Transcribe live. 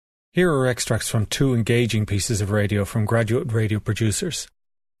Here are extracts from two engaging pieces of radio from graduate radio producers.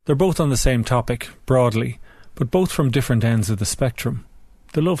 They're both on the same topic, broadly, but both from different ends of the spectrum.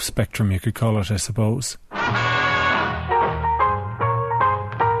 The love spectrum, you could call it, I suppose.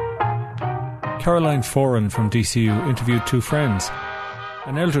 Caroline Foran from DCU interviewed two friends,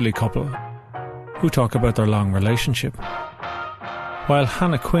 an elderly couple, who talk about their long relationship. While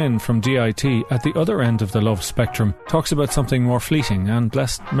Hannah Quinn from DIT, at the other end of the love spectrum, talks about something more fleeting and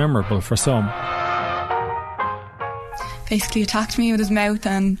less memorable for some. Basically attacked me with his mouth,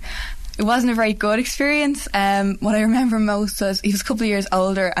 and it wasn't a very good experience. What I remember most was he was a couple of years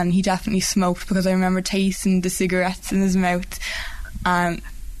older and he definitely smoked, because I remember tasting the cigarettes in his mouth, and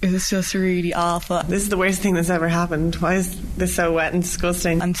it was just really awful. This is the worst thing that's ever happened. Why is this so wet and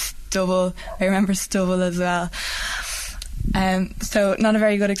disgusting? And stubble. I remember stubble as well. So not a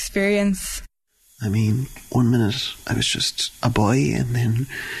very good experience. I mean, 1 minute I was just a boy, and then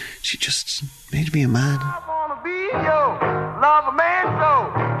she just made me a man. I wanna be your lover man,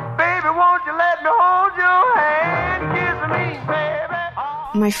 so baby, won't you let me hold your hand, kiss me,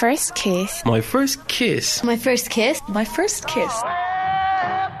 baby. My first kiss. My first kiss. My first kiss. My first kiss.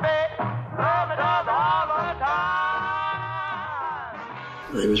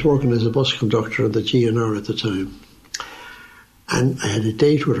 I was working as a bus conductor at the GNR at the time, and I had a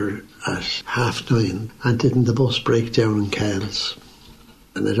date with her at 9:30, and didn't the bus break down in Kells,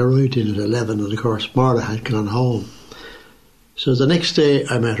 and I'd arrived in at 11, and of course Marla had gone home. So the next day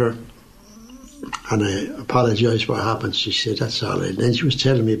I met her and I apologised for what happened. She said, that's all right. And then she was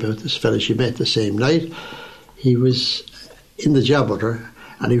telling me about this fella she met the same night. He was in the job with her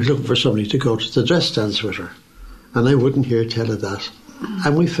and he was looking for somebody to go to the dress dance with her, and I wouldn't hear tell of that,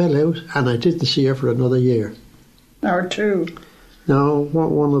 and we fell out, and I didn't see her for another year. Or two. No,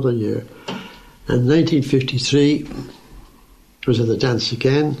 one other year. And 1953, I was at the dance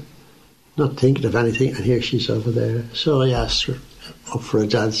again, not thinking of anything, and here she's over there. So I asked her up for a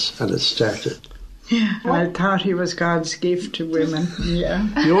dance, and it started. Yeah, I thought he was God's gift to women. Yeah.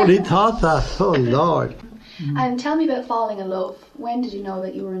 You only thought that? Oh, Lord. And tell me about falling in love. When did you know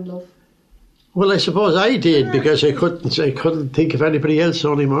that you were in love? Well, I suppose I did, because I couldn't think of anybody else,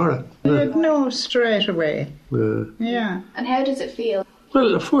 only Mara. You'd know straight away. Yeah. And how does it feel?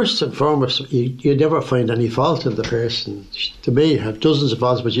 Well, first and foremost, you never find any fault in the person. To me, you have dozens of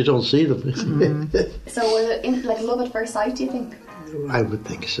faults, but you don't see them. So was it like love at first sight, do you think? I would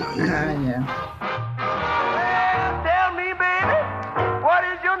think so, yeah. Yeah. Well, tell me, baby, what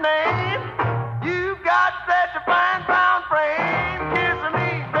is your name? You've got such a fine brown frame. Kiss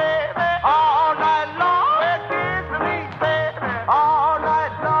me, baby, all night long. Well, kiss me, baby, all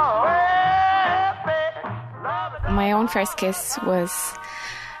night long. Well, baby, love it. My own first kiss was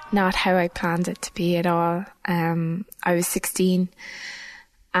not how I planned it to be at all. I was 16,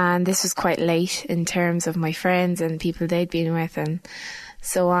 and this was quite late in terms of my friends and people they'd been with and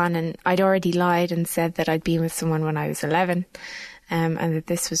so on, and I'd already lied and said that I'd been with someone when I was 11, and that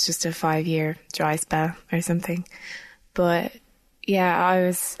this was just a 5-year dry spell or something. But yeah, I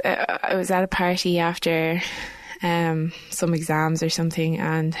was at a party after some exams or something,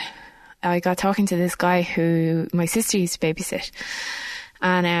 and I got talking to this guy who my sister used to babysit,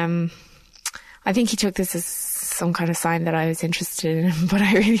 and I think he took this as some kind of sign that I was interested in him, but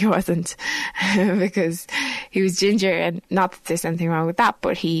I really wasn't, because he was ginger, and not that there's anything wrong with that,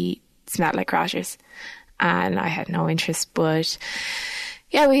 but he smelled like Rogers and I had no interest. But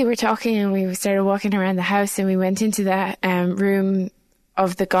yeah, we were talking and we started walking around the house, and we went into the room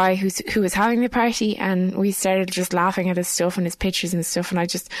of the guy who was having the party, and we started just laughing at his stuff and his pictures and stuff, and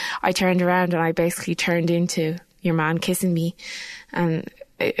I turned around and I basically turned into your man kissing me, and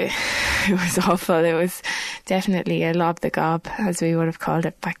it was awful. It was definitely a lob the gob, as we would have called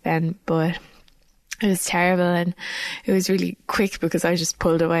it back then, but it was terrible, and it was really quick because I just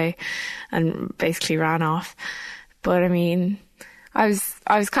pulled away and basically ran off. But I mean, I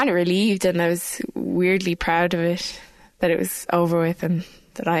was kind of relieved, and I was weirdly proud of it, that it was over with and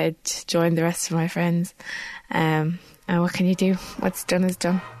that I had joined the rest of my friends. And what can you do? What's done is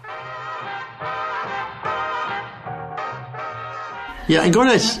done. Yeah, I'm going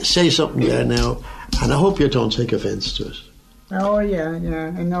to say something there now, and I hope you don't take offence to it. Oh, yeah,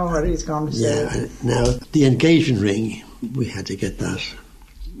 I know what he's going to say. Yeah, now, the engagement ring, we had to get that.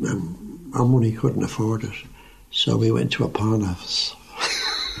 Our money couldn't afford it, so we went to a pawn office.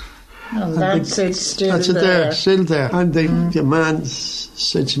 And that's it still that's there. That's it there, still there. And the man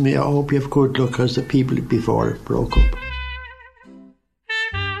said to me, I hope you have good luck, because the people before it broke up.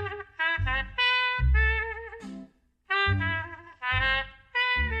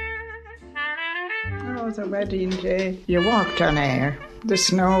 The wedding day, you walked on air. The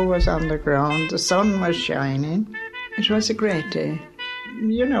snow was on the ground, the sun was shining. It was a great day.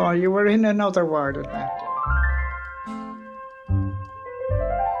 You know, you were in another world at that day.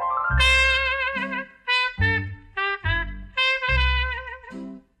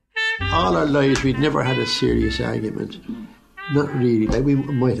 All our lives we'd never had a serious argument. Not really. Like, we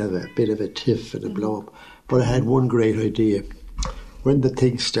might have a bit of a tiff and a blow-up, but I had one great idea. When the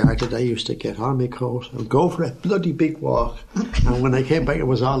thing started, I used to get on my coat and go for a bloody big walk. And when I came back, it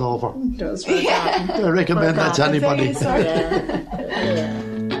was all over. I recommend that to anybody.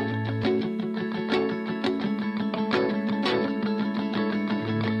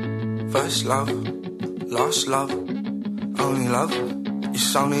 First love, lost love, only love,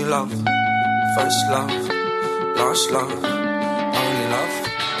 it's only love. First love, lost love, only love,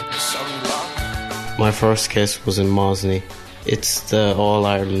 it's only love. My first kiss was in Mosney. It's the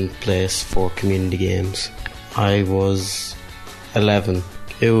All-Ireland place for community games. I was 11.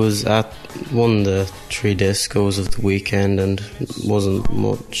 It was at one of the 3 discos of the weekend and wasn't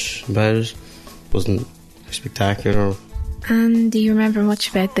much about it. Wasn't spectacular. And do you remember much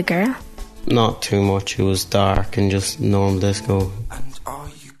about the girl? Not too much. It was dark and just normal disco.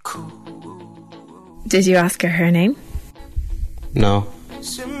 Did you ask her name? No.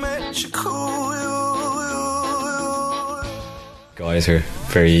 Guys are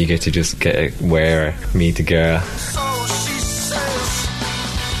very eager to just get where meet the girl.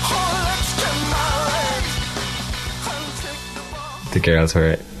 The girls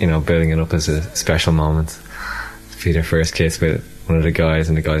were, building it up as a special moment to be their first kiss with one of the guys,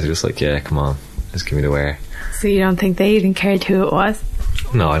 and the guys are just like, yeah, come on, just give me the where. So you don't think they even cared who it was?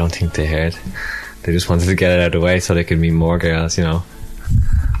 No, I don't think they heard. They just wanted to get it out of the way so they could meet more girls, I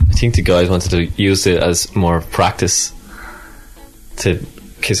think the guys wanted to use it as more practice to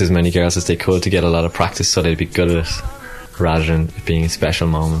kiss as many girls as they could to get a lot of practice so they'd be good at it, rather than it being a special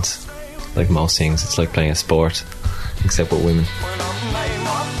moment. Like most things, it's like playing a sport, except with women.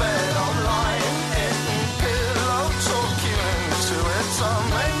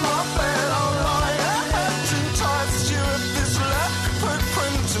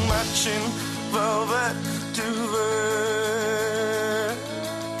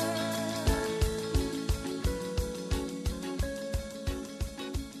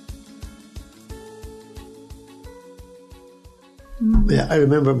 Yeah, I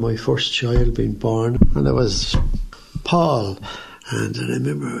remember my first child being born, and it was Paul. And I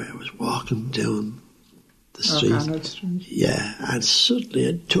remember I was walking down the street. Yeah, and suddenly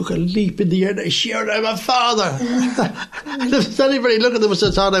I took a leap in the air and I shouted, "I'm a father!" And if anybody looked at them, must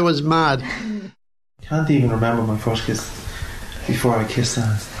have thought I was mad. Can't even remember my first kiss before I kissed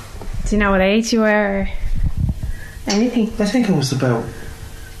her. Do you know what age you were or anything? I think it was about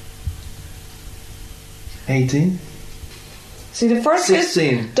 18. See, the first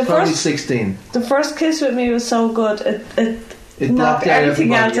 16, kiss, probably 16. The first kiss with me was so good, it knocked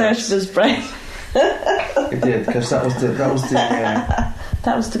everything else out of his brain. It did, because that was the that was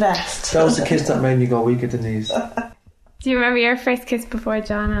the best. That was the kiss that made me go weak at the knees. Do you remember your first kiss before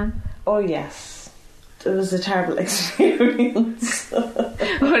John Ann? Oh yes, it was a terrible experience.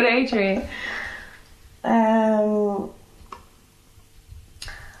 What age were you?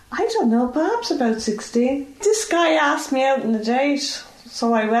 I don't know, perhaps about 16. This guy asked me out on a date,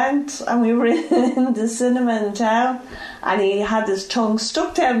 so I went, and we were in the cinema in town, and he had his tongue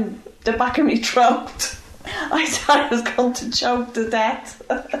stuck down the back of my throat. I thought I was going to choke to death.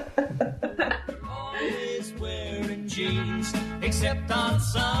 Always wearing jeans, except on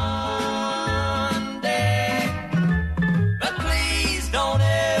Sunday. But please don't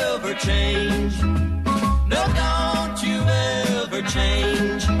ever change. No, don't you ever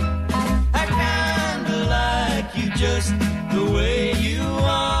change. I kinda like you just the way you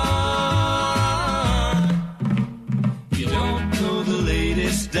are. You don't know the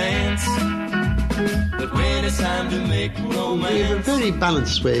latest dance, but when it's time to make romance, we have a very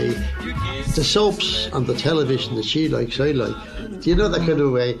balanced way. The soaps on the television that she likes, I like. Do you know that kind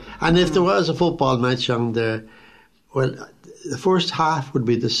of way? And if there was a football match on there, well, the first half would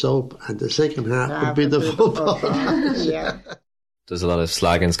be the soap and the second half would be the football match. Yeah. There's a lot of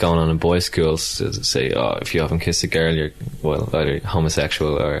slaggings going on in boys' schools to say, oh, if you haven't kissed a girl, you're, well, either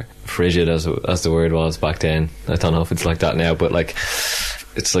homosexual or frigid, as the word was back then. I don't know if it's like that now, but like,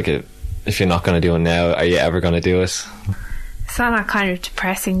 it's like if you're not going to do it now, are you ever going to do it? It's not kind of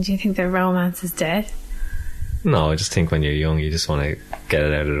depressing. Do you think the romance is dead? No, I just think when you're young, you just want to get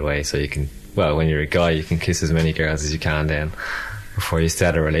it out of the way so you can, well, when you're a guy, you can kiss as many girls as you can then before you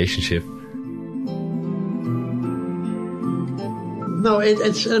start a relationship. No,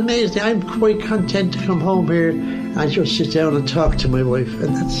 it's amazing. I'm quite content to come home here I just sit down and talk to my wife,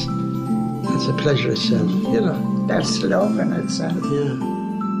 and that's a pleasure itself, you know. That's love in itself. Yeah.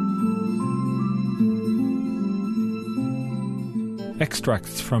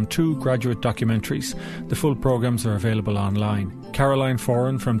 Extracts from 2 graduate documentaries. The full programmes are available online. Caroline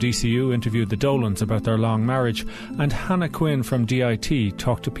Foran from DCU interviewed the Dolans about their long marriage, and Hannah Quinn from DIT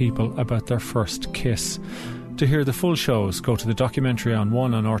talked to people about their first kiss. To hear the full shows, go to the documentary on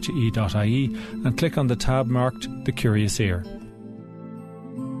RTE.ie and click on the tab marked The Curious Ear.